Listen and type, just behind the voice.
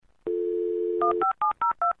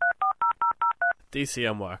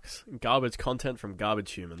DCM Works. Garbage content from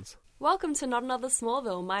garbage humans. Welcome to Not Another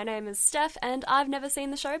Smallville. My name is Steph, and I've never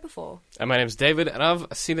seen the show before. And my name's David, and I've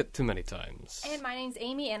seen it too many times. And my name's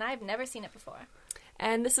Amy, and I've never seen it before.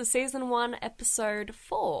 And this is Season 1, Episode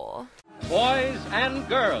 4. Boys and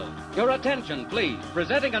girls, your attention, please.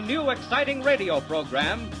 Presenting a new exciting radio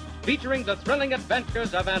program featuring the thrilling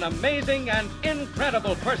adventures of an amazing and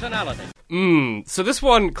incredible personality. So this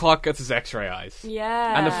one, Clark gets his X-ray eyes.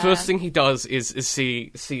 Yeah. And the first thing he does is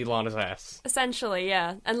see Lana's ass. Essentially,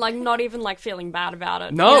 yeah. And, not even, feeling bad about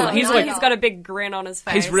it. No, he's like- he's got a big grin on his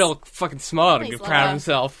face. He's real fucking smart and He's proud of like-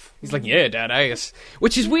 himself. He's like, yeah, dad, ass.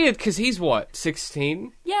 Which is weird, because he's,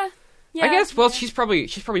 16? Yeah. Yeah. I guess, well, she's probably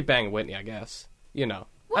banging Whitney, I guess. You know.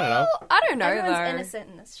 I don't know. I don't know, Everyone's though. innocent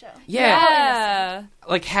in this show. Yeah.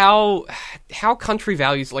 Like, how country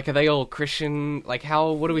values, are they all Christian? What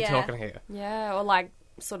are we Yeah. talking here? Yeah, or,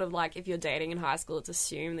 if you're dating in high school, it's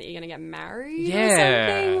assumed that you're going to get married or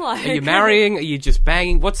Yeah. something. Are you marrying? Are you just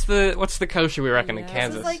banging? What's the kosher we reckon in Yeah.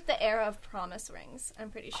 Kansas? This is the era of promise rings,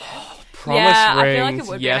 I'm pretty sure. Promise yeah, rings. I feel like it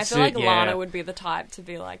would yes, be. I feel like yeah. Lana would be the type to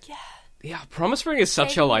be like, yeah. Yeah, promise ring is such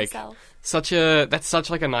take a myself. that's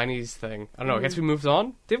such a 90s thing. I don't know. I guess we moved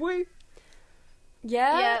on. Did we?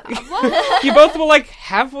 Yeah. Yeah. Well, You both were like,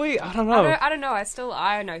 have we? I don't know. I don't know.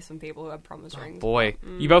 I know some people who have promise rings. Boy,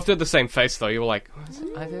 you both did the same face though. You were like,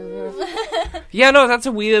 yeah, no, that's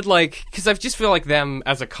a weird because I just feel like them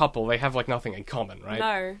as a couple, they have nothing in common, right?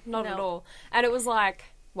 No, not No. at all. And it was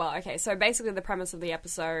well, okay, so basically the premise of the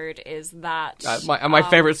episode is that... My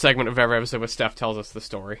favorite segment of every episode where Steph tells us the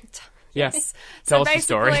story. Yes. So Tell us the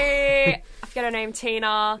story. basically, I forget her name,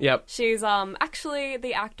 Tina. Yep. She's actually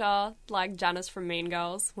the actor, Janice from Mean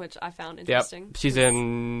Girls, which I found Yep. interesting. She's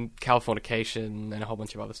in Californication and a whole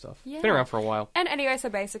bunch of other stuff. Yeah. Been around for a while. And anyway, so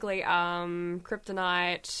basically,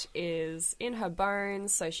 Kryptonite is in her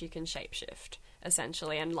bones, so she can shapeshift,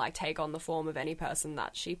 essentially, and take on the form of any person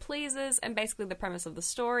that she pleases. And basically, the premise of the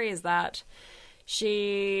story is that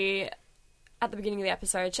she, at the beginning of the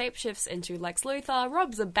episode, shapeshifts into Lex Luthor,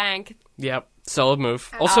 robs a bank. Yep. Solid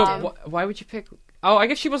move. Also, Um, why would you pick... Oh, I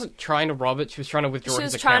guess she wasn't trying to rob it. She was trying to withdraw She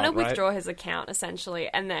his was account, trying to right? withdraw his account, essentially,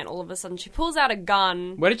 and then all of a sudden she pulls out a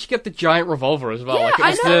gun. Where did she get the giant revolver as well? Yeah, It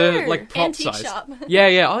was I know. the prop Antique size. shop.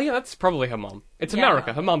 Yeah. Oh, yeah. That's probably her mom. It's Yeah.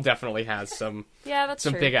 America. Her mom definitely has some Yeah, that's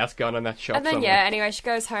true. big ass gun in that shop. And then, somewhere. yeah, anyway, she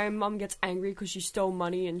goes home. Mom gets angry because she stole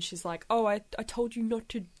money, and she's like, "Oh, I told you not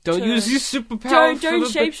to. Don't use your superpower. Don't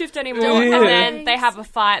for the- shapeshift anymore." Yeah. And then they have a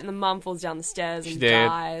fight, and the mum falls down the stairs and She did.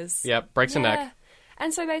 dies. Yep. Breaks her neck.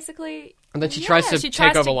 And so basically, And then she Yeah, tries to she take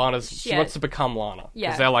tries over to- Lana's. She yeah. wants to become Lana.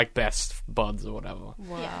 Yeah. Because they're best buds or whatever.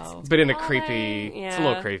 wow. But in a Are creepy. they? It's a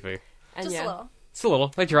little Yeah. creepy. And Just yeah. a little. It's a little.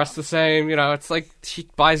 They dress the same. It's like she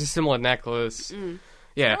buys a similar necklace.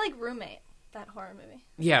 Yeah. I like Roommate, that horror movie.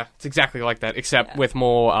 Yeah, it's exactly like that, except Yeah. with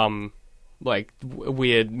more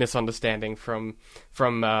weird misunderstanding from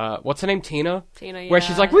what's her name, Tina, Tina, where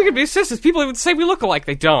she's like, we could be sisters. People even say we look alike.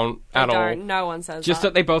 They don't They at don't. all. No one says Just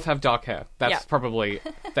that they both have dark hair. That's Yeah. probably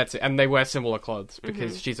that's it. And they wear similar clothes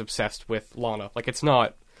because she's obsessed with Lana. It's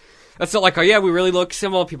not. That's not oh yeah, we really look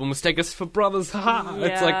similar. People mistake us for brothers. Haha.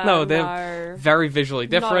 It's no, they're no. very visually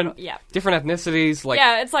different. Yeah. Different ethnicities.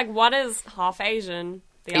 Yeah, it's one is half Asian,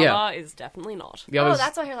 the Yeah. other is definitely not. the Oh, others.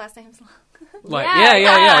 that's why her last name's long.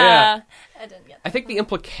 Yeah. I didn't get that. I think the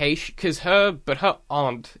implication, because her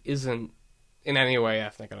aunt isn't in any way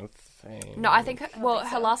ethnic, I don't think. No, I think, her think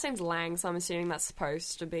so. last name's Lang, so I'm assuming that's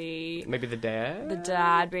supposed to be Maybe the dad? the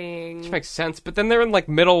dad being... Which makes sense, but then they're in,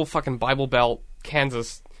 middle fucking Bible Belt,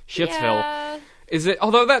 Kansas, Shitsville. Yeah. Is it,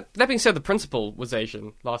 although that being said, the principal was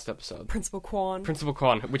Asian last episode. Principal Quan. Principal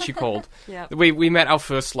Kwan, which you called. Yeah. We met our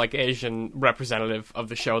first, Asian representative of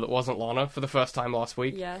the show that wasn't Lana for the first time last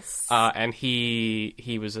week. Yes. And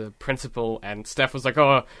he was a principal, and Steph was like,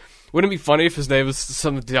 oh, wouldn't it be funny if his name was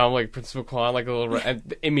something dumb like Principal Kwan, a little...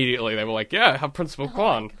 And immediately they were like, yeah, have Principal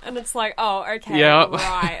Kwan. and it's oh, okay, Yeah.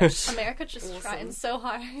 right. America just trying so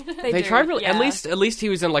hard. They do, tried really... yeah. At least he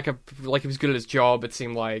was in, he was good at his job, it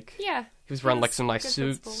seemed like. Yeah. He was wearing, Yes, some nice good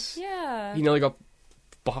suits. principal. Yeah. He nearly got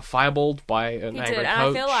fireballed by an He angry did, and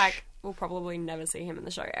coach. I feel like we'll probably never see him in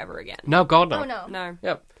the show ever again. No, God, no. Oh, no. No.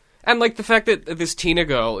 Yep. And, the fact that this Tina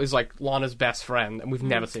girl is, Lana's best friend, and we've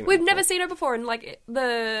never seen her We've before. never seen her before, and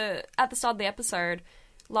at the start of the episode,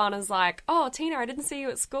 Lana's like, "Oh, Tina, I didn't see you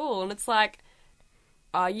at school," and it's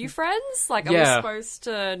are you friends? Are we Yeah. supposed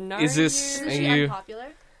to know Is this- you? Is Are she you- unpopular?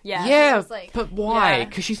 Yeah. Yeah, was like- but why? Yeah.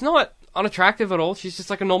 Because she's not unattractive at all. She's just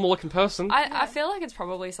like a normal looking person. I feel like it's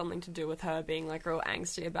probably something to do with her being like real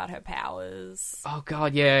angsty about her powers. Oh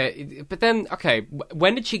god, yeah. But then, okay,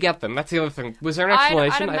 when did she get them? That's the other thing. Was there an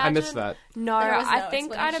explanation? I missed that. No, There was I no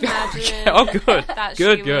think I'd explanation. imagine Oh, good. that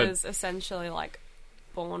Good, she good. was essentially like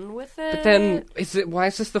born with it. But then, why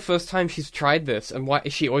is this the first time she's tried this? And why,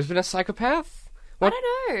 has she always been a psychopath? I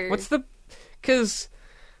don't know. What's the... Because...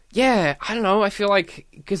 Yeah, I don't know. I feel like...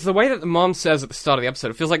 Because the way that the mom says at the start of the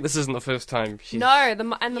episode, it feels like this isn't the first time she's... No, the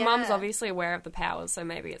mum's Yeah. obviously aware of the powers, so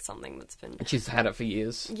maybe it's something that's been... And she's had it for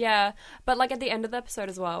years. Yeah, but like at the end of the episode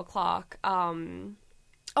as well, Clark,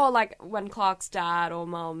 or like when Clark's dad or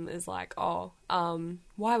mum is like,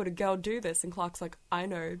 why would a girl do this? And Clark's like, I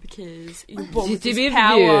know, because you're born with this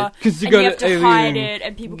power, 'cause you and got you have an to alien. hide it,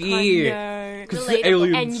 and people can't Yeah. know, 'Cause Relatable. the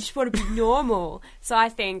aliens... and you just want to be normal. So I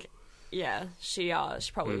think, yeah, she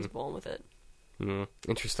probably was born with it.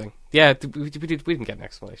 Interesting. Yeah, we didn't get an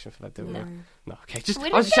explanation for that, did we? No. No, okay. We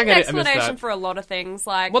I was didn't just get an checking it. I missed explanation that. for a lot of things,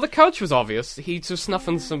 like, Well, the coach was obvious. He was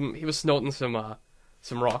snuffing some... He was snorting some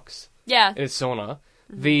rocks yeah, in his sauna.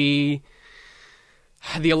 The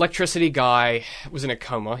electricity guy was in a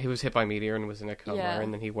coma. He was hit by a meteor and was in a coma, Yeah.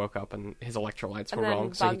 and then he woke up and his electrolytes and were then wrong.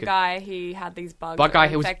 Bug So he could... Guy, he had these bugs. Bug that guy, were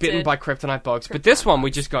he was bitten infected. by kryptonite bugs. But this Kryptonite one, we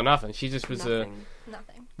bugs. just got nothing. She just was Nothing.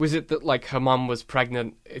 Nothing. Was it that, like, her mum was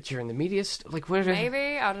pregnant during the meteor... Like, where did...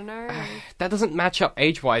 Maybe, I don't know. That doesn't match up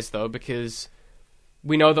age-wise, though, because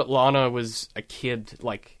we know that Lana was a kid,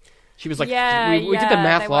 like... She was like... yeah, we did the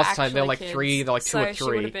math they were last time. They're actually like kids. 3, they're like 2 so or 3. she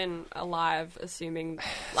would have been alive, assuming,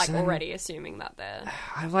 like, So then- already assuming that they're...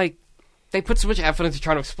 I like... They put so much effort into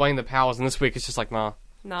trying to explain the powers, and this week it's just like, nah.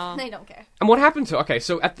 No. They don't care. And what happened to... Okay,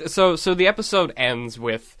 so so the episode ends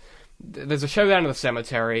with... There's a showdown in the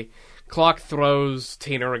cemetery. Clark throws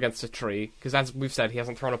Tina against a tree, because as we've said, he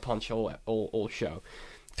hasn't thrown a punch all show.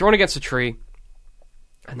 Thrown against a tree,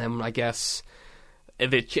 and then I guess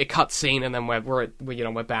it cuts scene, and then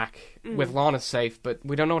we're back with Lana safe, but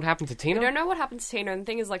we don't know what happened to Tina. We don't know what happened to Tina, and the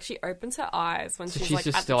thing is, like, she opens her eyes when So she's she's like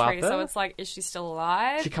just at still the out tree. So there? it's like, is she still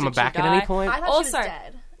alive? Is she coming Did back at die? any point? I thought Also- she was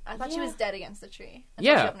dead. I thought she Yeah. was dead against the tree.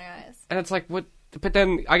 Yeah. Until she opened her eyes. And it's like, what? But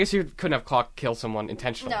then I guess you couldn't have Clark kill someone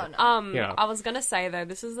intentionally. No. Yeah. I was gonna say though,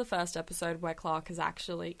 this is the first episode where Clark has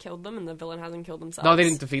actually killed them, and the villain hasn't killed themselves. No, they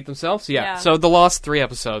didn't defeat themselves. Yeah. Yeah. So the last 3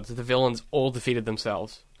 episodes, the villains all defeated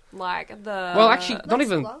themselves. Like the Well, actually, not That's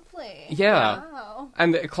even. lovely. Yeah. Wow.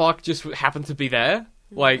 And Clark just happened to be there,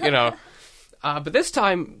 like But this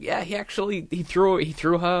time, yeah, he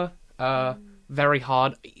threw her very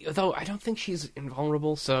hard. Though I don't think she's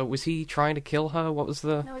invulnerable. So was he trying to kill her? What was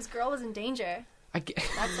the? No, his girl was in danger.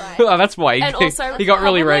 That's why. Oh, that's why. And also, he got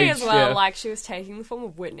really probably raged. as well. Yeah. Like she was taking the form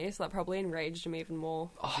of Whitney, so that probably enraged him even more.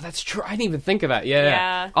 Oh, that's true. I didn't even think of that. Yeah.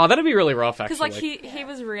 Yeah. Oh, that'd be really rough, actually. Because like he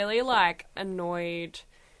was really like annoyed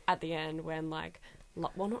at the end when like.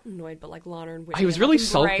 Well, not annoyed, but like Lana and Whitney. He was are, really like,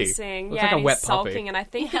 sulky. embracing. Looks Yeah, like a and wet he's puppy. sulking, and I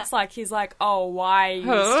think it's like he's like, "Oh, why are you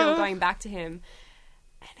still going back to him?"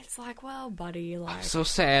 And it's like, "Well, buddy, like, So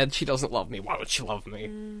sad. She doesn't love me. Why would she love me?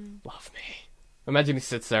 Love me. Imagine he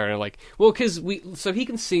sits there and like, well, because so he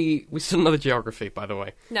can see. We still know the geography, by the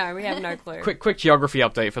way. no, we have no clue." Quick geography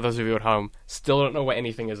update for those of you at home. Still don't know where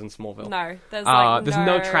anything is in Smallville. No, there's like there's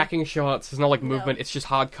no tracking shots. There's no like movement. It's just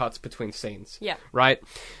hard cuts between scenes. Yeah. Right.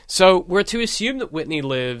 So we're to assume that Whitney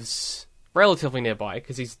lives relatively nearby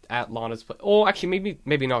because he's at Lana's place. Or actually,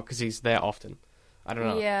 maybe not because he's there often. I don't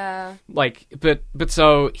know. Yeah. Like, but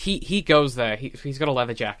so he goes there. He's got a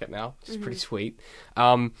leather jacket now, which is pretty sweet.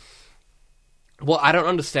 What I don't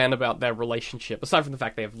understand about their relationship, aside from the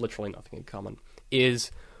fact they have literally nothing in common, is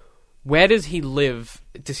where does he live?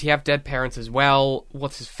 Does he have dead parents as well?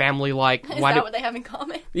 What's his family like? Is that what they have in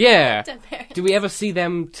common? Yeah. Dead parents. Do we ever see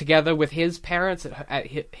them together with his parents at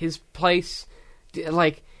his place?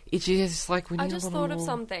 Like, it's just like we need I a just little thought of more-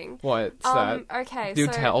 something. What's that? Okay, Do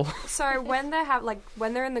so tell. so when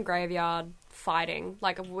they're in the graveyard fighting,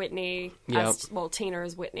 like Whitney Tina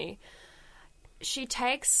as Whitney, she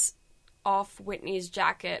takes off Whitney's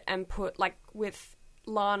jacket and put like with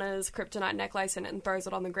Lana's kryptonite necklace in it and throws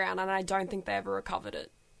it on the ground, and I don't think they ever recovered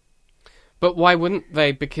it. But why wouldn't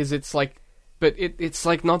they? Because it's like, but it's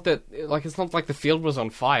like not that, like it's not like the field was on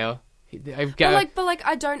fire. But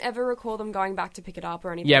I don't ever recall them going back to pick it up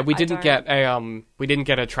or anything. Yeah, we I didn't don't.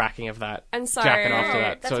 get a tracking of that And so- jacket after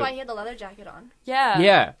that. That's so, why he had the leather jacket on. Yeah.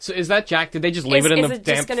 yeah. So is that Jack? Did they just leave it in Is the it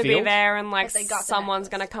damp just going to field? be there and like If they got the someone's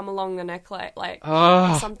necklace. going to come along the necklace, like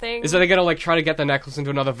Ugh. something? Is that they gonna like try to get the necklace into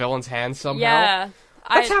another villain's hand somehow? Yeah.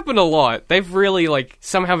 That's happened a lot. They've really like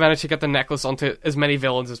somehow managed to get the necklace onto as many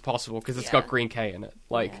villains as possible because it's got Green K in it.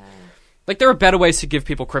 Like there are better ways to give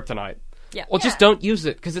people kryptonite. Yeah. Or just don't use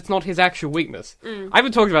it, because it's not his actual weakness. I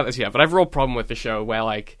haven't talked about this yet, but I have a real problem with the show where,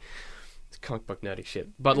 like, it's comic book nerdy shit,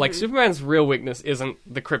 but, like, Superman's real weakness isn't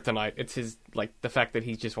the kryptonite, it's his, like, the fact that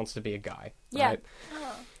he just wants to be a guy. Yeah. Right?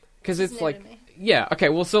 Oh, Because it's it's new like, to me. yeah, okay,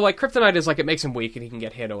 well, so, like, kryptonite is, like, it makes him weak and he can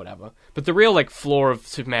get hit or whatever. But the real, like, flaw of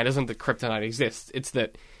Superman isn't that kryptonite exists. It's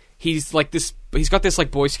that he's, like, he's got this,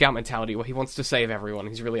 like, Boy Scout mentality where he wants to save everyone.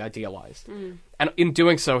 He's really idealized. And in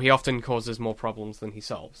doing so, he often causes more problems than he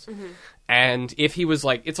solves. And if he was,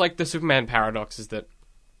 like, it's like the Superman paradox is that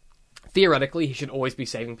theoretically, he should always be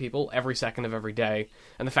saving people every second of every day.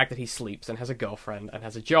 And the fact that he sleeps and has a girlfriend and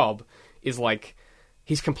has a job is, like,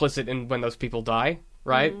 he's complicit in when those people die,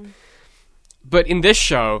 right? But in this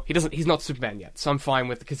show, he's not Superman yet, so I'm fine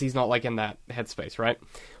with, because he's not, like, in that headspace, right?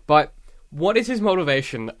 But what is his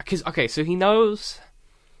motivation? Because, okay, so he knows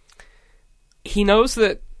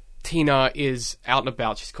that Tina is out and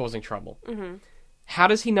about, she's causing trouble. How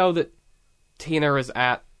does he know that Tina is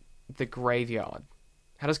at the graveyard?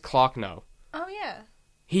 How does Clark know? Oh, yeah.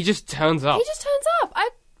 He just turns up. He just turns up.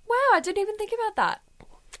 Wow, I didn't even think about that.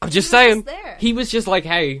 I'm just He was saying, just there. he was just like,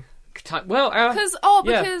 hey, yeah. Because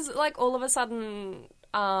like all of a sudden,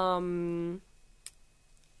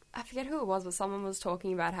 I forget who it was, but someone was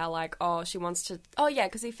talking about how like, she wants to. Oh yeah,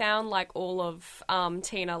 because he found like all of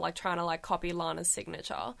Tina like trying to like copy Lana's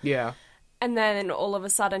signature, Yeah. and then all of a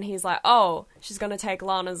sudden he's like, she's gonna take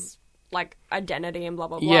Lana's like identity and blah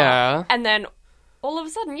blah blah. Yeah. And then all of a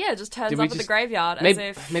sudden, just turns Did up we at the just- graveyard as Maybe,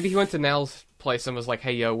 if maybe he went to Nell's place and was like,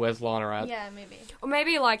 hey, yo, where's Lana at? Yeah, maybe. or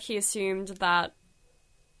maybe like he assumed that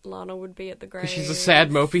Lana would be at the grave. 'Cause she's a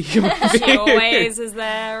sad, mopey human being. She always is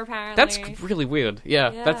there, apparently. That's really weird. Yeah,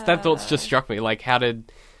 that thought's just struck me. Like, how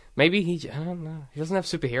did... Maybe I don't know. He doesn't have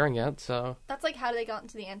super hearing yet, so... That's like how they got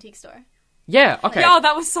into the antique store. Yeah, okay. Oh,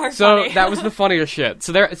 that was so So funny. that was the funniest shit.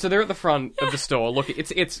 So they're at the front of the store. Look,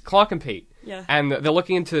 it's Clark and Pete. Yeah. And they're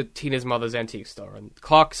looking into Tina's mother's antique store, and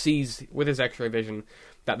Clark sees with his X-ray vision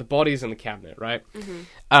that the body's in the cabinet, right?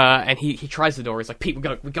 And he tries the door. He's like, Pete, we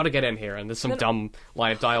got to get in here. And there's some dumb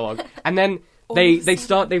line of dialogue. And then they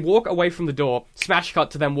walk away from the door. Smash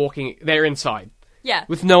cut to them walking. They're inside Yeah.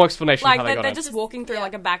 with no explanation Like, how they got they're in. just walking through,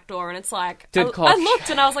 like, a back door, and it's like... Did I Clark- looked,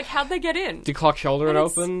 and I was like, how'd they get in? Did Clark shoulder it And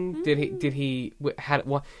it's- open?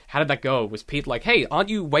 How did that go? Was Pete like, hey, aren't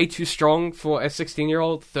you way too strong for a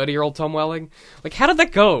 16-year-old, 30-year-old Tom Welling? Like, how did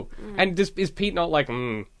that go? And is Pete not like,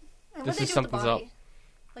 And this what'd they is do with something's the up? body?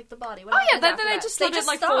 Like the body. What Oh, yeah, happened they after that? just let it,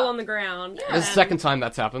 like, stopped. fall on the ground. Yeah. This is the second time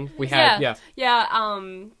that's happened. We had, Yeah,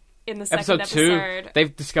 in the second episode 2,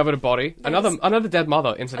 they've discovered a body. Another dead mother,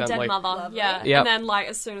 a incidentally. dead mother, Lovely. yeah. Yep. And then, like,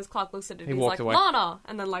 as soon as Clark looks at it, He he's walked like, away. Lana!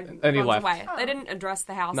 And then, like, And he runs left. away. Oh. They didn't address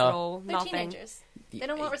the house No. at all. They're Nothing. teenagers. They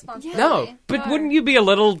don't want responsibility. No, but No. wouldn't you be a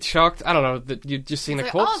little shocked? I don't know, that you'd just seen a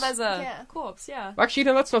Like, corpse? there's a Yeah. corpse, yeah. Actually,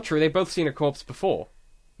 no, that's not true. They've both seen a corpse before.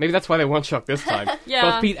 Maybe that's why they weren't shocked this time.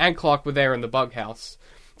 Yeah. Both Pete and Clark were there in the bug house.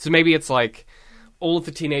 So maybe it's like all of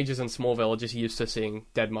the teenagers in Smallville are just used to seeing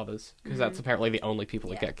dead mothers, because that's apparently the only people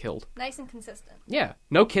that Yeah. get killed. Nice and consistent. Yeah.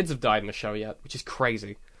 No kids have died in the show yet, which is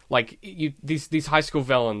crazy. Like, these high school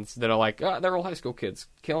villains that are like, they're all high school kids.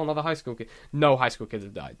 Kill another high school kid. No high school kids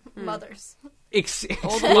have died. Mothers.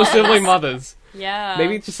 Exclusively mothers. Yeah.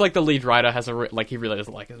 Maybe it's just like the lead writer has he really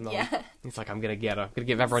doesn't like his mom. Yeah. He's like, I'm gonna get her. I'm gonna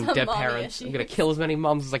give everyone Some dead mommy parents. I'm issues. gonna kill as many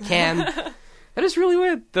mums as I can. That is really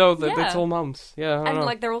weird, though, that Yeah. it's all mums. Yeah, I don't And, know.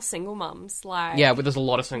 like, they're all single mums. Like, Yeah, but there's a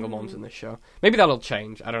lot of single moms in this show. Maybe that'll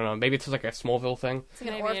change. I don't know. Maybe it's like a Smallville thing. It's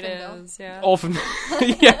like an maybe it orphan is, yeah. Orphan.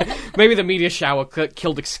 Yeah. Maybe the media shower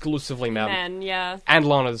killed exclusively men. Men, yeah. And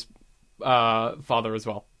Lana's father as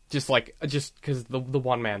well. Just because the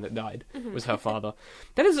one man that died was her father.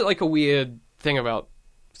 That is like a weird thing about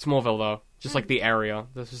Smallville, though. Just like the area.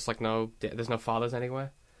 There's just like there's no fathers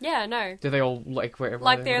anywhere. Yeah, no. Do they all like where?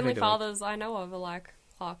 Like, what the are only they doing? fathers I know of are, like,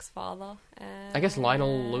 Clark's father and... I guess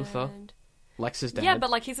Lionel Luthor. Lex's dad. Yeah, but,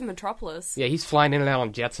 like, he's in Metropolis. Yeah, he's flying in and out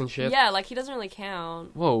on jets and shit. Yeah, like, he doesn't really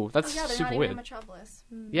count. Whoa, Oh, that's yeah, they're super not even weird. in Metropolis.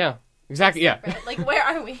 Yeah, exactly. Yeah. Right? Like, where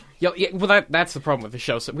are we? Yeah, well, that's the problem with the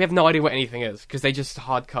show. So we have no idea what anything is because they just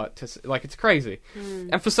hard cut to like it's crazy.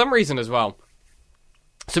 And for some reason as well.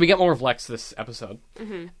 So we get more of Lex this episode,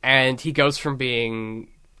 and he goes from being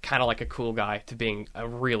kind of like a cool guy to being a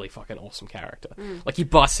really fucking awesome character. Like he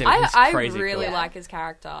busts in. He's I crazy. really cool. like his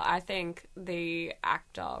character. I think the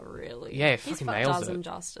actor really... Yeah, he he's fucking nails does it. him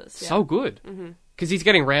justice. Yeah. So good. Because he's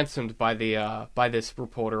getting ransomed by the by this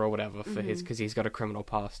reporter or whatever for because he's got a criminal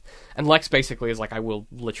past, and Lex basically is like, I will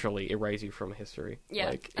literally erase you from history. Yeah,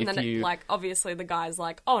 like, and if then you obviously the guy's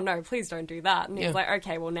like, "Oh no, please don't do that." And he's Yeah. like,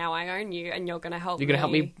 "Okay, well now I own you, and you're gonna help. you're gonna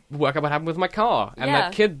help me work out what happened with my car and Yeah.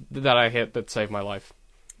 that kid that I hit that saved my life.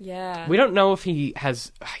 Yeah. We don't know if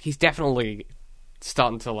he's definitely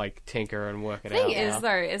starting to, like, tinker and work it The thing out. is, now.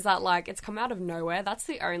 though, is that, like, it's come out of nowhere. That's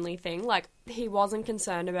the only thing. Like, he wasn't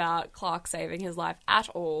concerned about Clark saving his life at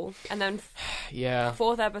all. And then Yeah.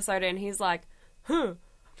 4th episode in, he's like, my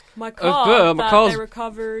my car that car's- they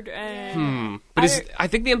recovered, and... But I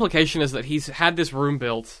think the implication is that he's had this room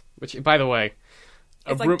built, which, by the way...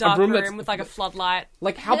 It's like dark room room that's- with, like, a floodlight.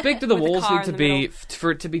 Like, how big do the With the walls car need to in the be middle. for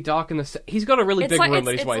it to be dark in the... He's got a really It's big like, room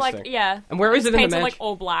that he's it's wasting. like, yeah. And where is It's it in the painted, mansion? like,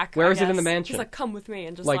 all black, Where I is it in the guess. mansion? He's like, come with me,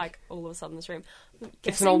 and just, Like- like all of a sudden this room.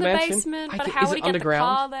 It's an old the mansion? basement, I but think- how is would it he get the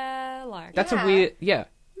underground? car there? Like, That's a Yeah. weird... Yeah.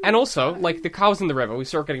 And also, like, the car was in the river. We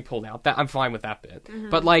saw it getting pulled out. That I'm fine with that bit. Mm-hmm.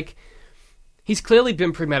 But, like... He's clearly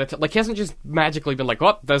been premeditated. Like, he hasn't just magically been like,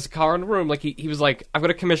 oh, there's a car in the room. Like, he was like, I've got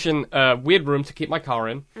to commission a weird room to keep my car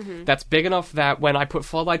in. Mm-hmm. That's big enough that when I put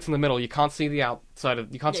floodlights in the middle, you can't see the outside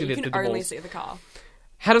of... You can't see you the can walls. only see the car.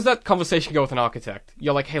 How does that conversation go with an architect?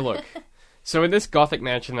 You're like, hey, look, so in this gothic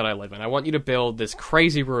mansion that I live in, I want you to build this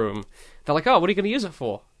crazy room. They're like, oh, what are you going to use it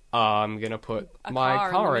for? I'm going to put A my car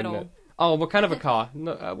in car the in middle. it. Oh, what kind of a car?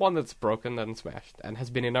 No, one that's broken and smashed and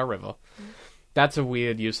has been in our river. That's a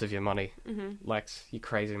weird use of your money, Lex. You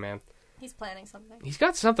crazy man. He's planning something. He's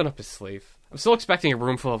got something up his sleeve. I'm still expecting a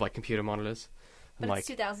room full of, like, computer monitors. But And, it's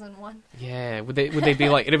 2001. yeah, would they be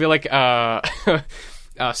like, it'd be like,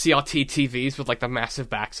 CRT TVs with, like, the massive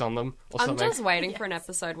backs on them or I'm something? just waiting for an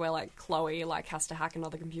episode where, like, Chloe, like, has to hack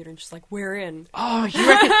another computer and she's like, we're in. Oh, you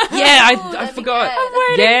reckon? Yeah, I that'd be forgot. good. I'm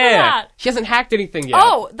waiting for that. She hasn't hacked anything yet.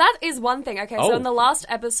 Oh, that is one thing. Okay, Oh. so in the last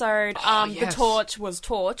episode, yes. the Torch was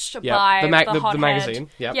torched Yep, by the the hothead. magazine,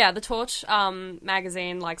 yep. Yeah, the Torch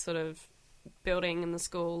magazine, like, sort of building in the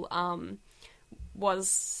school,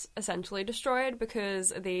 was essentially destroyed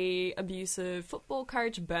because the abusive football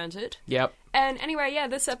coach burnt it. Yep. And anyway, yeah,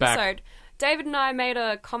 this back. episode, David and I made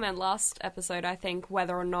a comment last episode, I think,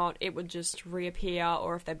 whether or not it would just reappear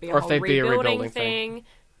or if there'd be a Or if whole there'd be a rebuilding rebuilding thing.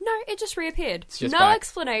 No, it just reappeared. It's just no back.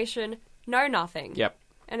 explanation, no nothing. Yep.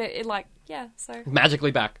 And it like, yeah, so...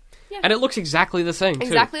 Magically back. Yeah. And it looks exactly the same, too.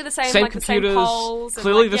 Exactly the same, like the same computers, poles and,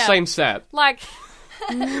 clearly like, the yeah. same set. Like,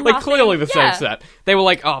 Like, clearly the Yeah. same set. They were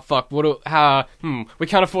like, oh, fuck, we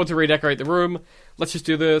can't afford to redecorate the room. Let's just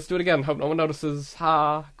do this, do it again. Hope no one notices.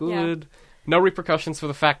 Good. No repercussions for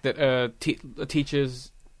the fact that a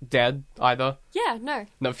teacher's dead, either. yeah, no.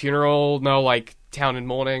 No funeral, no, like, town in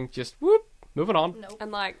mourning. Just, whoop, moving on. Nope.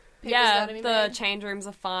 And like, Papers yeah, gotta be the made. change rooms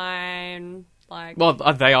are fine. Like, Well,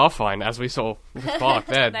 they are fine, as we saw with Clark.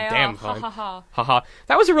 They're they damn are. fine. Ha ha ha. Haha.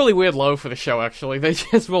 That was a really weird low for the show, actually. They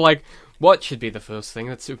just were like, what should be the first thing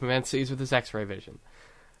that Superman sees with his X-ray vision?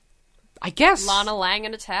 I guess... Lana Lang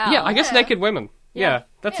in a towel. Yeah, I guess Yeah. naked women. Yeah.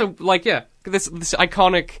 That's this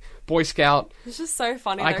iconic Boy Scout It's just so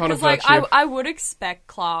funny Icon though, of because like virtue. I would expect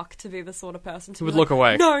Clark to be the sort of person who to would be look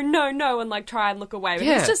like, away. No, and like try and look away, but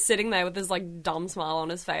Yeah. he's just sitting there with this like dumb smile on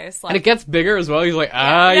his face. Like, And it gets bigger as well. He's like, Yeah.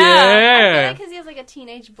 I yeah. feel because he has like a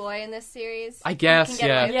teenage boy in this series. I guess, He can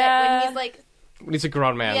get yeah. away with it. Yeah. When he's like, When he's a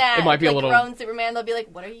grown man. yeah, It might be like a little... grown Superman. They'll be like,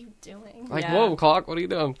 "What are you doing?" Like, Yeah. whoa, Clark, what are you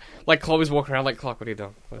doing? Like, Chloe's walking around like, Clark, what are you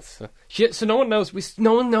doing? So no one knows.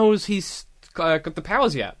 No one knows he's got the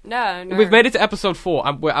powers yet. no. We've made it to episode 4.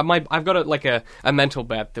 I've got a mental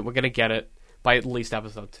bet that we're gonna get it by at least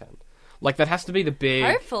episode 10. Like, that has to be the big...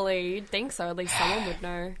 Hopefully, you'd think so. At least someone would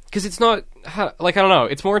know. Because it's not... Like, I don't know.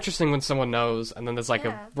 It's more interesting when someone knows, and then there's, like,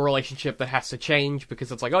 Yeah. a relationship that has to change,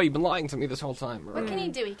 because it's like, oh, you've been lying to me this whole time. What can he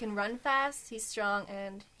do? He can run fast. He's strong,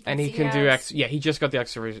 and And he see can do... eyes. Yeah, he just got the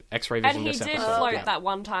X-ray vision And he this did episode. float Yeah. that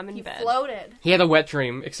one time in He bed. floated. He had a wet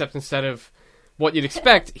dream, except instead of what you'd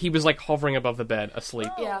expect, he was, like, hovering above the bed, asleep.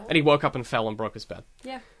 Yeah. And he woke up and fell and broke his bed.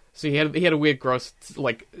 Yeah. So he had a weird, gross,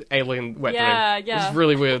 like, alien wet Yeah, dream. yeah. It was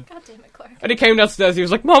really weird. God damn it, Clark. And he came downstairs, he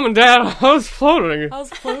was like, Mom and Dad, I was floating. I was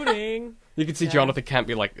floating. You could see Yeah. Jonathan Kent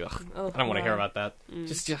be like, ugh, Ugh, I don't want to no. hear about that.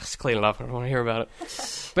 Just clean it up, I don't want to hear about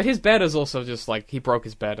it. But his bed is also just, like, he broke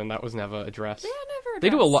his bed, and that was never addressed. Yeah, never. They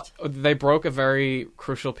do a lot. addressed. They broke a very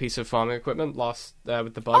crucial piece of farming equipment with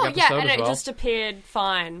the bug Oh episode yeah, and as it well. just appeared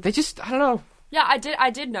fine. They just, I don't know. Yeah,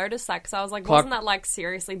 I did notice that because I was like, Clark- wasn't that like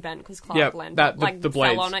seriously bent because Clark Yeah, landed, that- the- like the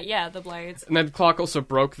blades. fell on it? Yeah, the blades. And then Clark also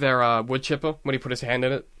broke their wood chipper when he put his hand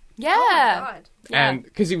in it. Yeah, Oh my God. yeah. And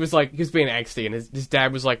because he was being angsty, and his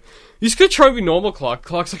dad was like, "You just gonna try to be normal, Clark."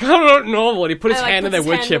 Clark's like, "I don't know normal," and he put his And, like, hand in puts their his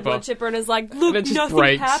wood hand in the chipper. wood chipper and is like, "Look, it just nothing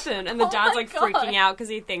breaks. happened." And the Oh dad's my like God. freaking out because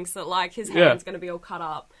he thinks that like his Yeah. hand's gonna be all cut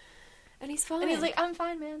up, and he's fine. And he's like, "I'm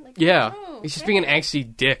fine, man." Like, Yeah, oh, he's just okay. being an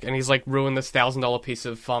angsty dick, and he's like ruined this $1,000 piece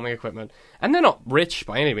of farming equipment. And they're not rich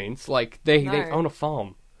by any means. Like they No. own a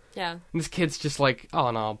farm, yeah. and this kid's just like,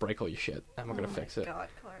 "Oh no, I'll break all your shit, and we're gonna Oh fix my it." God,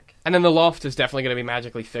 Clark. dark. And then the loft is definitely going to be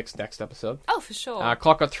magically fixed next episode. Oh, for sure.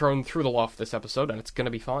 Clock got thrown through the loft this episode, and it's going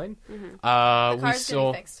to be fine. Mm-hmm. The We car's saw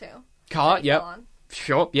gonna be fixed too. car. Like, Yep. full on.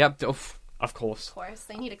 Sure. Yep. Of course. Of course,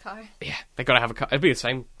 they need a car. Yeah. They got to have a car. It'd be the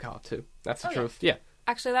same car too. That's the Oh, yeah. truth. Yeah.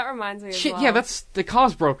 Actually, that reminds me as Shit. well. Yeah. That's the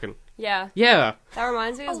car's broken. Yeah, Yeah. that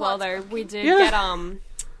reminds me as A well, lot's though. broken. We did Yeah. get,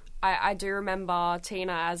 I do remember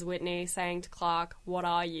Tina as Whitney saying to Clark, "What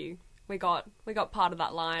are you?" We got part of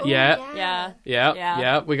that line. Ooh, Yeah. Yeah. Yeah. Yeah.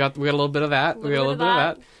 Yeah. We got a little bit of that. We got a little bit of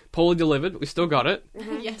that. Poorly delivered. We still got it.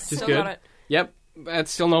 Yes. Just Still good. got it. Yep.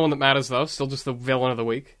 It's still no one that matters, though. Still just the villain of the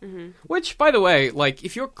week. Mm-hmm. Which, by the way, like,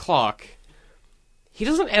 if you're Clark, he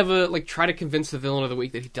doesn't ever, like, try to convince the villain of the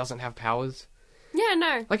week that he doesn't have powers. Yeah,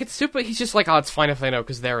 no. Like, it's super... He's just like, oh, it's fine if they know,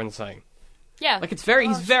 because they're insane. Yeah. Like, it's very...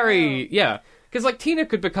 He's very... Yeah. Because, like, Tina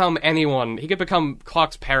could become anyone. He could become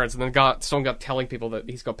Clark's parents, and then someone got telling people that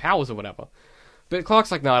he's got powers or whatever. But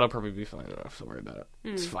Clark's like, no, it'll probably be fine. I don't have to worry about it.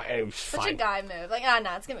 It's fine. It's Such fine. a guy move. Like,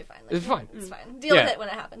 no, it's gonna be fine. Like, It's fine. It's fine. Deal Yeah. with it when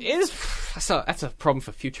it happens. It is... That's a problem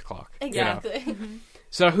for future Clark. you know? Exactly.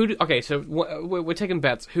 So okay, so we're taking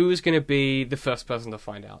bets. Who is going to be the first person to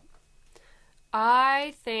find out?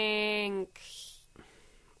 I think...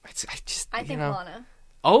 I think Lana.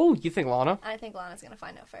 Oh, you think Lana? I think Lana's gonna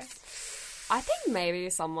find out first. I think maybe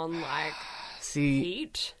someone like See,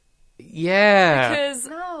 Pete. yeah, Because...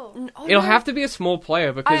 No. it'll have to be a small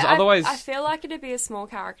player because otherwise, I feel like it'd be a small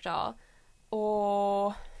character.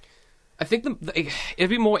 Or... I think it'd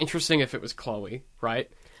be more interesting if it was Chloe, right?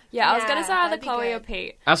 Yeah, I was gonna Yeah, say either that'd be Chloe or good.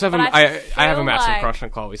 Pete. I also have But I have a feel massive like- crush on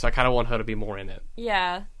Chloe, so I kind of want her to be more in it.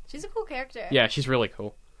 Yeah. She's a cool character. Yeah, she's really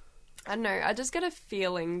cool. I don't know. I just get a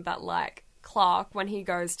feeling that, like, Clark, when he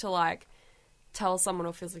goes to, like, tell someone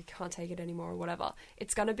or feels like he can't take it anymore or whatever,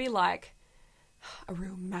 it's gonna be, like, a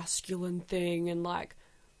real masculine thing and, like,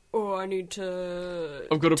 oh, I need to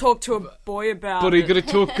I've gotta- talk to a boy about Buddy, it. gotta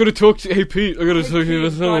talk to. Hey Pete, I gotta talk to you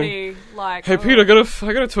about something. Buddy, like, Hey oh, Pete, I gotta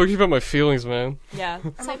talk to you about my feelings, man. Yeah.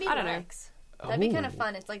 Or maybe I don't know. Lex. That'd be kind Oh. of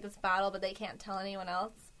fun. It's like this battle, but they can't tell anyone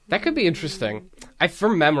else. That could be interesting.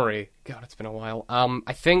 From memory, God, it's been a while.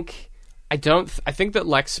 I think that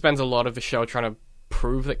Lex spends a lot of the show trying to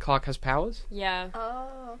prove that Clark has powers. Yeah.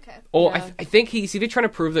 Oh, okay. Or Yeah. I think he's either trying to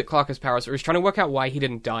prove that Clark has powers, or he's trying to work out why he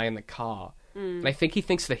didn't die in the car. Mm. And I think he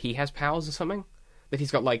thinks that he has powers or something. That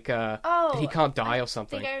he's got like that he Oh, can't die or I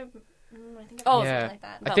something. think I think Oh, Yeah. something like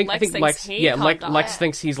that. I But think Lex thinks Lex, he yeah, can't Lex, die. Lex Yeah.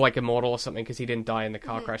 thinks he's like immortal or something because he didn't die in the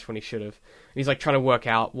car crash when he should have. And he's like trying to work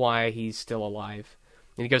out why he's still alive.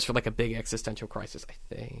 And he goes for like a big existential crisis, I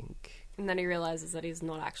think. And then he realizes that he's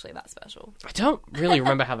not actually that special. I don't really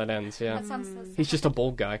remember how that ends. Yeah, That sounds so he's just a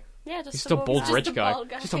bald guy. Yeah, just He's just a bald guy. rich Just a guy. bald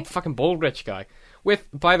guy. Just a fucking bald rich guy. With,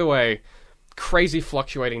 by the way, crazy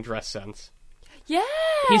fluctuating dress sense. Yeah.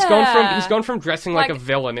 He's gone from dressing like a Like-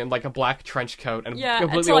 villain in like a black trench coat and Yeah,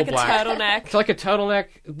 completely to like all a black. turtleneck. To like a turtleneck.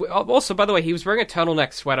 Also, by the way, he was wearing a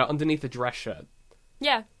turtleneck sweater underneath a dress shirt.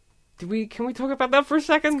 Yeah. Can we talk about that for a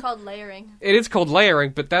second? It's called layering. It is called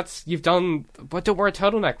layering, but but don't wear a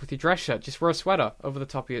turtleneck with your dress shirt. Just wear a sweater over the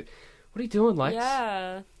top of it. What are you doing, Lex?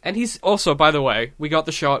 Yeah. And he's also, by the way, we got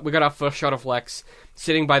our first shot of Lex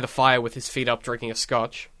sitting by the fire with his feet up drinking a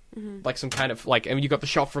scotch. Like some kind of, like, and you got the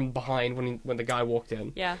shot from behind when the guy walked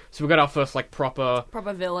in. Yeah. So we got our first, like, proper,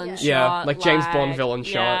 Proper villain Yeah. shot. yeah, like James Bond villain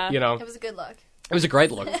yeah. shot, you know. It was a good look. It was a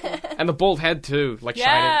great look. And the bald head, too. Like,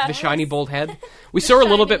 Yeah. the shiny bald head. We saw a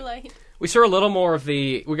little Shiny bit, light. we saw a little more of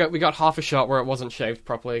we got half a shot where it wasn't shaved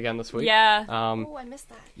properly again this week. Yeah. Oh, I missed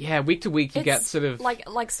that. Yeah, week to week you It's get sort of,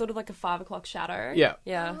 like sort of like a 5 o'clock shadow. yeah.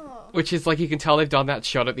 Yeah. Oh. Which is like, you can tell they've done that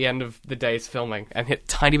shot at the end of the day's filming and hit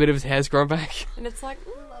tiny bit of his hair's grown back. And it's like,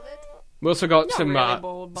 Love it. We also got Not some really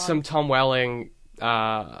bald, but- some Tom Welling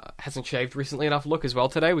hasn't shaved recently enough look as well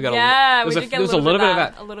today. We got Yeah, there we was did get there was a little bit of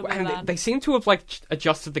that. a little bit And of that. they seem to have like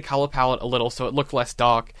adjusted the color palette a little so it looked less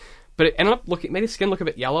dark. But it ended up made his skin look a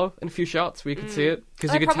bit yellow in a few shots where you could see it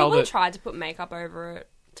because They you could tell probably that tried to put makeup over it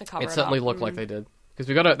to cover it it certainly up. looked like they did.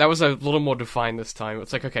 Because that was a little more defined this time.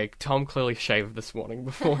 It's like, okay, Tom clearly shaved this morning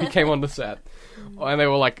before he came on the set, and they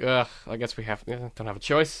were like, "Ugh, I guess we don't have a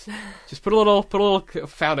choice. Just put a little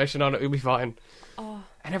foundation on it, it'll be fine." Oh.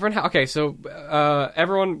 And everyone,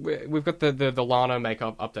 everyone, we've got the Lana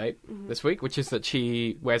makeup update this week, which is that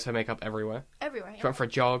she wears her makeup everywhere. Everywhere. She Yeah. went for a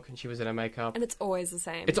jog and she was in her makeup. And it's always the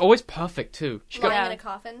same. It's always perfect too. She got, Lying Yeah. in a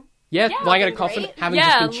coffin. yeah, Yeah, lying in a looking coffin, great. having yeah,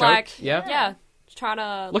 just been choked. like yeah. yeah, trying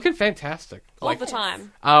to Looking fantastic. all Like, the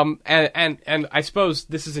time. and I suppose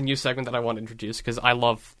this is a new segment that I want to introduce because I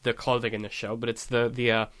love the clothing in this show, but it's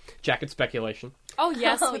the jacket speculation Oh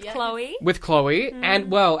yes, Oh, with yes. Chloe. with Chloe,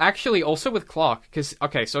 and well, actually also with Clark. Because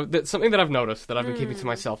something that I've noticed that I've been keeping to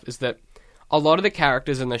myself is that a lot of the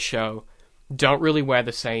characters in this show don't really wear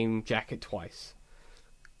the same jacket twice.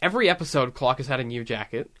 Every episode, Clark has had a new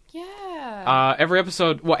jacket. Yeah. Every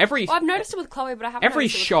episode, Well, I've noticed it with Chloe, but I haven't every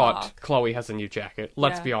noticed it with shot, Clark. Chloe has a new jacket.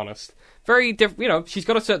 Let's Yeah. be honest. Very different. She's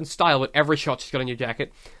got a certain style, but every shot she's got a new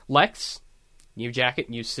jacket. Lex, new jacket,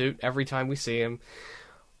 new suit. Every time we see him,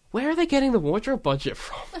 where are they getting the wardrobe budget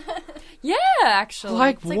from? Yeah, actually.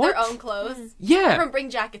 Like It's like what? their own clothes. Yeah. Everyone bring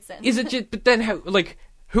jackets in. Is it just? But then,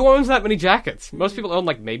 who owns that many jackets? Most people own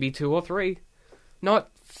maybe 2 or 3, not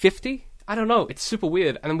 50. I don't know. It's super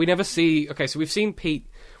weird, and we never see. Okay, so we've seen Pete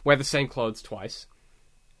wear the same clothes twice.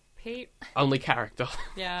 Pete. Only character.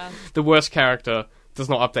 Yeah. The worst character does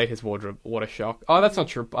not update his wardrobe. What a shock. Oh, that's not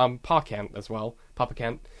true. Pa Kent as well. Papa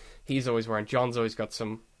Kent. He's always wearing. John's always got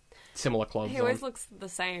some similar clothes He on. always looks the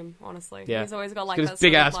same, honestly. Yeah. He's always got like He's that got his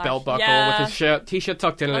big sort of, ass like, belt buckle yeah, with his t-shirt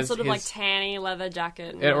tucked in, and that his, sort of like his tanny leather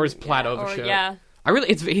jacket. or his plaid yeah, overshirt. Yeah,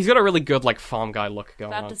 he's got a really good farm guy look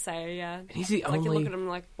going about on. to say, yeah. And he's the Like you only. look at him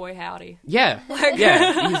like, boy howdy. Yeah,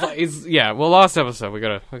 yeah. Yeah. Well, last episode we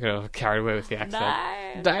got carried away with the accent.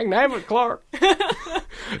 Nice. Dang name it, Clark.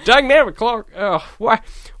 Dang name it, Clark. Why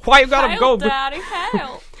you gotta Hail, go? Daddy,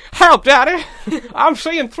 hail. Help, Daddy! I'm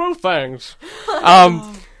seeing through things.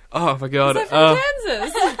 Oh my god. They're from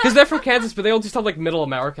Kansas. Because they're from Kansas, but they all just have Middle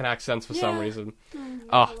American accents for some Yeah. reason.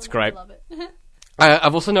 Oh, it's great. I love it.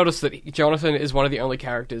 I've also noticed that Jonathan is one of the only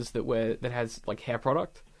characters that has hair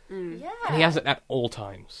product. Yeah. And he has it at all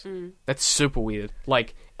times. That's super weird.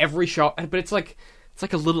 Every shot, but it's like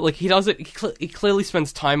a little he does it. He clearly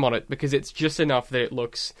spends time on it because it's just enough that it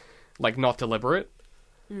looks not deliberate.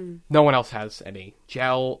 No one else has any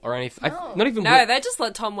gel or anything. No. Not even. No, they just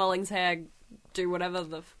let Tom Welling's hair do whatever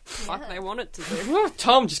the fuck they want it to do. Well,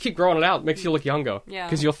 Tom, just keep growing it out. It makes you look younger. Yeah.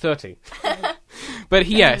 Because you're 30. But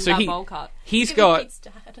so That bowl cut. he's Could be got. Pete's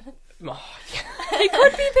dad. Oh, He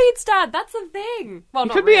could be Pete's dad. That's the thing. Well, he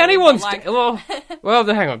not could be really, anyone's. but, Well,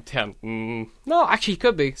 hang on, 10. No, actually, he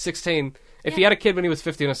could be 16. If he had a kid when he was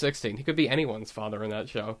 15 or 16, he could be anyone's father in that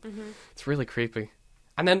show. It's really creepy.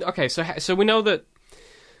 And then, okay, so we know that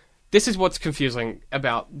this is what's confusing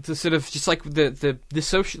about the sort of just the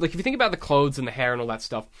social. If you think about the clothes and the hair and all that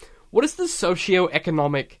stuff, what is the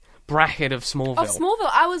socio-economic bracket of Smallville? Of Smallville,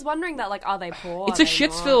 I was wondering that. Are they poor? It's Are a they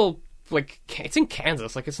not? Shitsville. It's in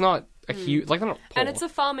Kansas. It's not a huge. They're not poor. And it's a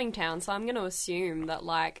farming town, so I'm going to assume that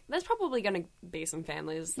there's probably going to be some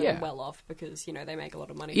families that Yeah. are well off because they make a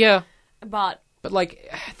lot of money. Yeah. But But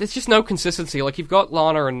there's just no consistency. You've got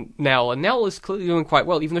Lana and Nell is clearly doing quite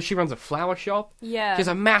well, even though she runs a flower shop. yeah, She has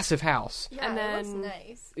a massive house. Yeah, And it looks then-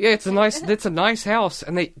 nice. Yeah, it's a nice house,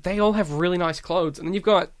 and they all have really nice clothes. And then you've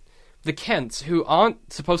got the Kents, who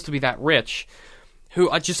aren't supposed to be that rich, who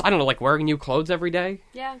are just, I don't know, wearing new clothes every day.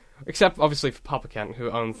 yeah, Except, obviously, for Papa Kent,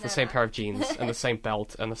 who owns the same pair of jeans and the same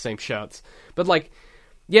belt and the same shirts. But,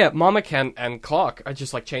 yeah, Mama Kent and Clark are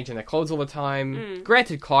just, changing their clothes all the time.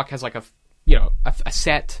 Granted, Clark has, a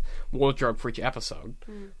set wardrobe for each episode.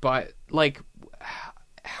 But,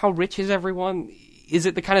 how rich is everyone? Is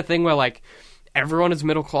it the kind of thing where, everyone is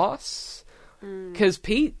middle class? Because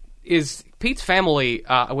Pete's family,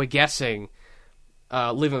 we're guessing,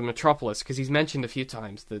 live in Metropolis, because he's mentioned a few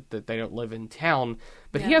times that they don't live in town,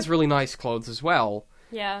 but he Yeah. has really nice clothes as well.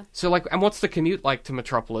 yeah. So, and what's the commute like to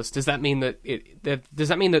Metropolis? Does that mean that does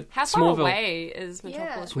that mean that How far Smallville? away is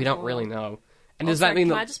Metropolis? We from don't really Smallville? know. And does Also, that mean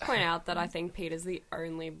can that I just point out that I think Pete is the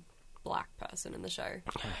only black person in the show?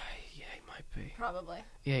 Yeah, he might be. Probably.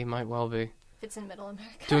 Yeah, he might well be If it's in Middle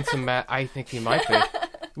America. doing some math. I think he might be.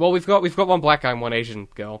 Well, we've got one black guy and one Asian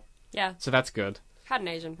girl, Yeah, so that's good. had an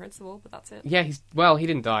Asian principal, but that's it. Yeah, he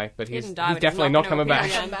didn't die, but he's didn't die, but he's definitely not not gonna coming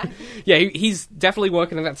appear back. again. Yeah, he's definitely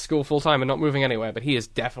working in that school full time and not moving anywhere, but he is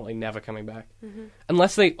definitely never coming back.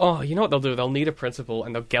 Unless you know what they'll do? They'll need a principal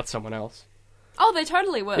and they'll get someone else. Oh, they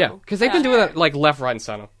totally will. Yeah, because they've been doing that left, right, and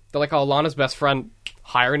center. They're like, oh, Lana's best friend,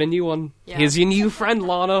 hiring a new one. Yeah. Here's your new friend,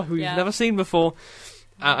 Lana, who Yeah. you've never seen before.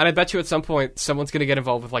 And I bet you at some point someone's going to get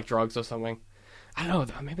involved with drugs or something. I don't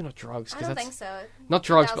know, maybe not drugs. I 'Cause don't that's think so. not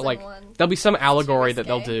drugs, but 2001. there'll be some allegory too that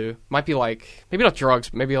they'll risque. do. Might be maybe not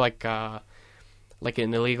drugs, maybe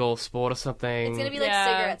an illegal sport or something. It's gonna be Yeah.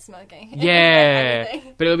 cigarette smoking. Yeah,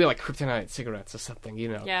 Anything. but it'll be kryptonite cigarettes or something,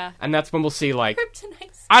 Yeah. And that's when we'll see Kryptonite.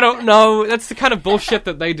 I don't know. That's the kind of bullshit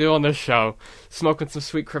that they do on this show, smoking some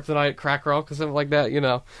sweet kryptonite crack rock or something like that,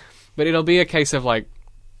 But it'll be a case of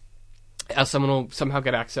someone will somehow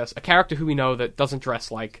get access, a character who we know that doesn't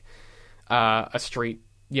dress like a street,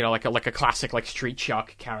 like a classic street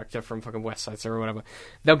shark character from fucking West Side Story or whatever.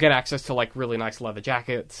 They'll get access to really nice leather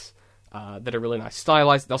jackets. That are really nice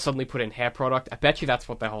stylized. They'll suddenly put in hair product. I bet you that's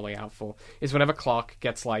what they're holding out for. Is whenever Clark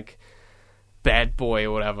gets bad boy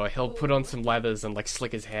or whatever, he'll put on some leathers and like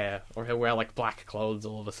slick his hair, or he'll wear like black clothes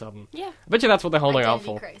all of a sudden. Yeah. I bet you that's what they're holding out Identity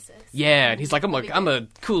for. crisis. Yeah, and he's like, I'm a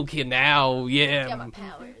cool kid now. Yeah, Got my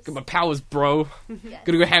powers. got my powers, bro. Yes.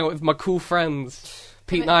 Gonna go hang out with my cool friends.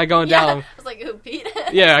 Pete and I are going down. I was like, who, Pete?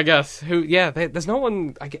 Yeah, I guess. There's no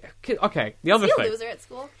one. Okay, the other Is he a thing. loser at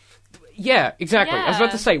school? Yeah, exactly. I was about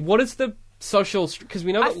Yeah. to say, what is the social? Because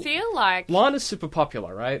we know I that feel like Lana's super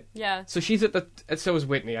popular, right? yeah. So she's at the. And so is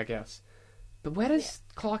Whitney, I guess. But where does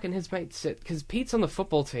Clark and his mate sit? Because Pete's on the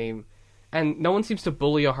football team, and no one seems to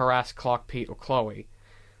bully or harass Clark, Pete, or Chloe.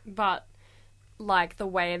 But like the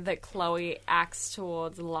way that Chloe acts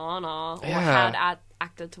towards Lana, or Yeah. had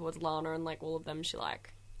acted towards Lana, and like all of them, she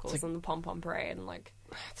like calls them the pom pom parade, and like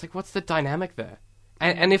It's like, what's the dynamic there?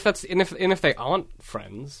 And if that's and if they aren't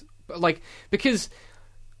friends, like, because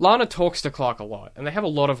Lana talks to Clark a lot, and they have a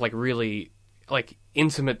lot of like really like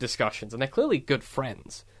intimate discussions, and they're clearly good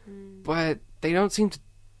friends, but they don't seem to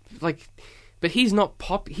like. But he's not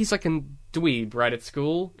he's like a dweeb right at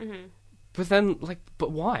school, but then like,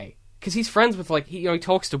 but why? Because he's friends with like he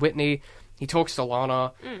talks to Whitney, he talks to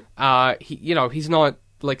Lana, he's not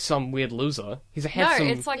like some weird loser. He's a handsome.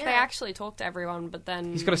 no, it's like they Yeah. actually talk to everyone, but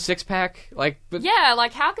then He's got a 6-pack, like, but yeah,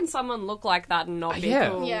 like how can someone look like that and not be Yeah.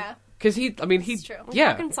 cool? Yeah. because he's It's true. Like,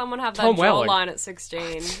 yeah. How can someone have that Tom Welling. jawline at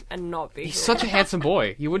 16 and not be He's cool? such a handsome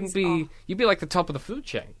boy. You wouldn't He's- be. You'd be like the top of the food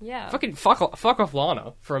chain. Yeah. Fucking fuck off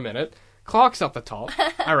Lana for a minute. Clark's up the top,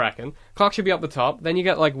 I reckon. Clark should be up the top. Then you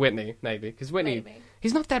get like Whitney, maybe, because Whitney, Maybe.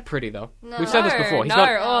 he's not that pretty though. No. We've said this No, before. He's no,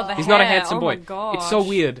 not. oh, the He's not a hair. handsome Oh boy. my gosh. It's so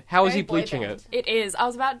weird. How is Very he bleaching boy it? band. It is. I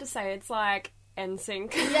was about to say it's like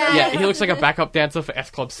NSYNC. Yeah. Yeah, he looks like a backup dancer for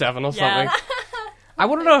S Club 7 or Yeah. something. I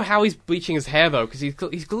want to know how he's bleaching his hair though, because he's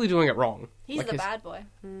clearly doing it wrong. He's Like, the his- bad boy.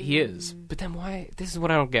 He is. But then why? This is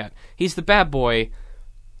what I don't get. He's the bad boy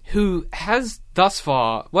who has thus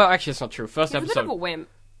far. Well, actually, it's not true. First He's a bit episode. of a wimp.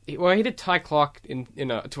 He did tie Clark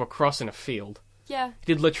to a cross in a field. Yeah. He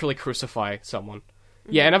did literally crucify someone.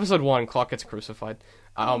 Yeah, in episode 1, Clark gets crucified.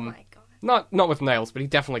 Oh my god. Not with nails, but he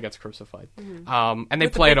definitely gets crucified. And they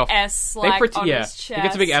With the play big it off. S, They like, on yeah, his chest. he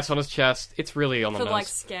gets a big S on his chest. It's really on the For nose. like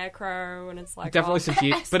Scarecrow, and it's like Definitely oh.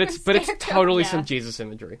 some S but for it's Scarecrow. totally Yeah. some Jesus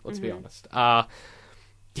imagery. Let's be honest.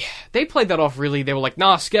 Yeah, they played that off really. They were like,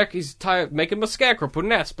 "Nah, he's make him a scarecrow, put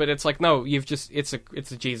an S." But it's like, no,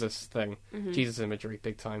 it's a Jesus thing, Jesus imagery,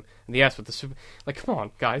 big time. And the S with the super, like, come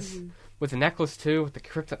on, guys, with the necklace too, with the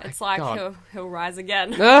kryptonite. It's like God. he'll rise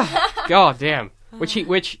again. God damn.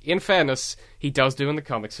 Which, in fairness, he does do in the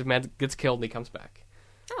comics. Superman gets killed and he comes back,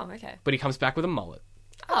 Oh, okay. but he comes back with a mullet.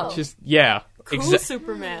 Oh, Just yeah, cool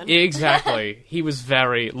Superman. exactly. He was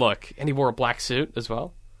and he wore a black suit as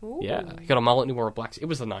well. Ooh. Yeah, he got a mullet and he wore a black suit. It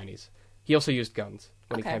was the 90s. He also used guns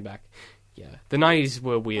when he Okay. came back. Yeah, the 90s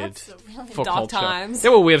were weird That's really for dark culture. times. They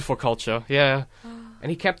were weird for culture, yeah. And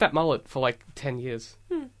he kept that mullet for like 10 years.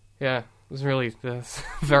 Yeah, it was really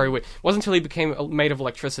very weird. It wasn't until he became made of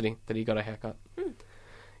electricity that he got a haircut.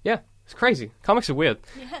 Yeah, it's crazy. Comics are weird.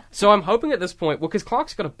 Yeah. So I'm hoping at this point, well, because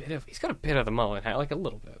Clark's got he's got a bit of the mullet hair, like a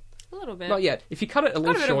little bit. A little bit. Not yet. If you cut it a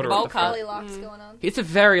little a bit of shorter, bowl at the front, cut. Curly locks going on. it's a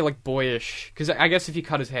very like boyish. Because I guess if you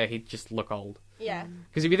cut his hair, he'd just look old. Yeah.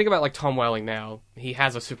 Because if you think about like Tom Welling now, he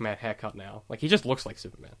has a Superman haircut now. Like he just looks like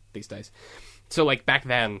Superman these days. So like back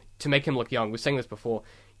then, to make him look young, we were saying this before.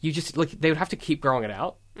 You just like they would have to keep growing it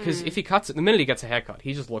out because if he cuts it, the minute he gets a haircut,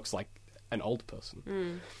 he just looks like an old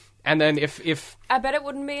person. And then if I bet it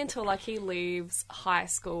wouldn't be until like he leaves high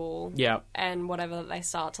school yeah, and whatever that they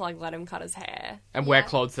start to like let him cut his hair. and wear Yeah.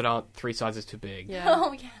 clothes that aren't 3 sizes too big. Yeah.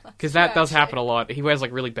 Oh yeah. Because that does happen a lot. He wears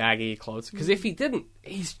like really baggy clothes. Because if he didn't,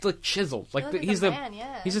 he's like chiseled. Like he's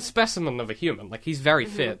he's a specimen of a human. Like he's very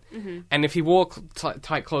fit. And if he wore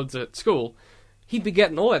tight clothes at school, he'd be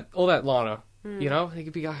getting all that Lana. You know, he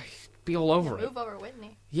could be all over it. Move over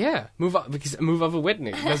Whitney. Yeah, move over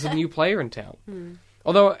Whitney. There's a new player in town.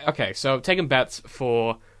 Although, okay, so taking bets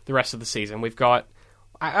for the rest of the season, we've got.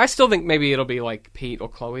 I still think maybe it'll be like Pete or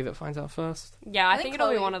Chloe that finds out first. Yeah, I think think it'll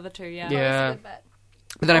be Chloe- one of the two. Yeah. Yeah. That's a good bet.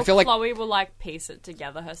 But then I Or feel like Chloe will like piece it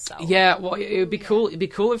together herself. yeah, well, it would be cool. It'd be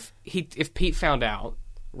cool if Pete found out,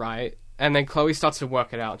 right? And then Chloe starts to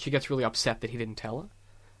work it out. And she gets really upset that he didn't tell her.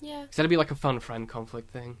 Yeah. Because that'd be like a fun friend conflict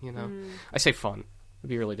thing, you know. I say fun. It'd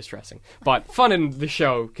be really distressing, but fun in the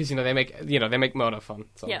show because they make murder fun.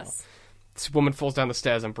 Somehow. Yes. This woman falls down the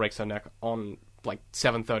stairs and breaks her neck on like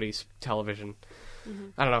 7:30's television.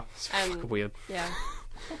 I don't know. It's And- fucking weird. Yeah.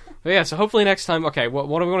 But yeah, so hopefully next time. Okay, what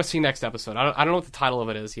do we want to see next episode? I don't know what the title of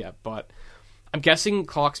it is yet, but I'm guessing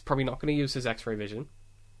Clark's probably not going to use his X-ray vision,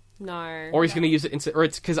 No. or he's going to use it or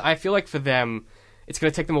it's because I feel like for them, it's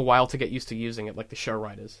going to take them a while to get used to using it, like the show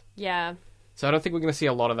writers. Yeah. So I don't think we're going to see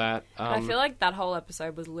a lot of that. I feel like that whole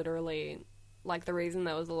episode was literally like the reason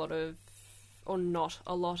there was a lot of, or not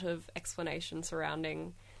a lot of explanation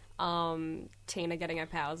surrounding Tina getting her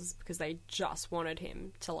powers is because they just wanted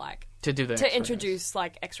him to like to do that, to introduce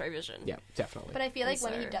like X-ray vision. Yeah, definitely. But I feel like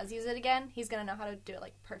when he So- does use it again, he's gonna know how to do it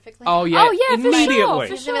like perfectly. Oh yeah, Oh yeah, for immediately sure,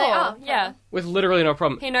 for He's gonna be like, sure. oh, Yeah, with literally no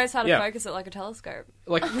problem. he knows how to Yeah. focus it like a telescope.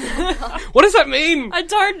 Like, what does that mean? I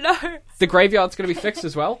don't know. The graveyard's going to be fixed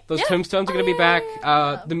as well. Those Yeah. tombstones are Oh, going to be yeah, back.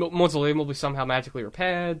 yeah, The mausoleum will be somehow magically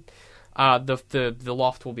repaired. The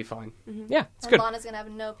loft will be fine. Yeah, it's And good. Lana's gonna have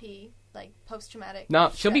no P, like post-traumatic.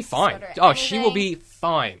 No, she'll be stress fine. disorder, Oh, she will anything. be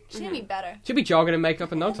fine. She's gonna be better. She'll be jogging in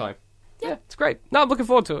makeup in no time. Yeah, it's great. No, I'm looking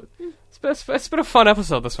forward to it. It's been a fun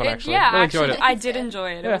episode, this one, actually. Yeah, Really enjoyed actually, it. I did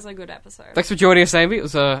enjoy it. Yeah. It was a good episode. Thanks for joining us, Amy. It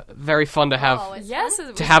was very fun to have Oh, it's Yes, fun. it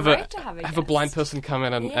was to have great a to have a have a guest. blind person come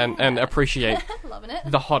in and Yeah. appreciate Loving it.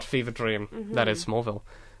 the hot fever dream that is Smallville.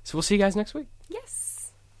 So we'll see you guys next week.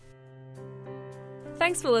 Yes.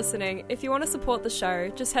 Thanks for listening. If you want to support the show,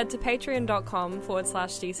 just head to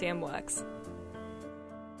patreon.com/DCMworks.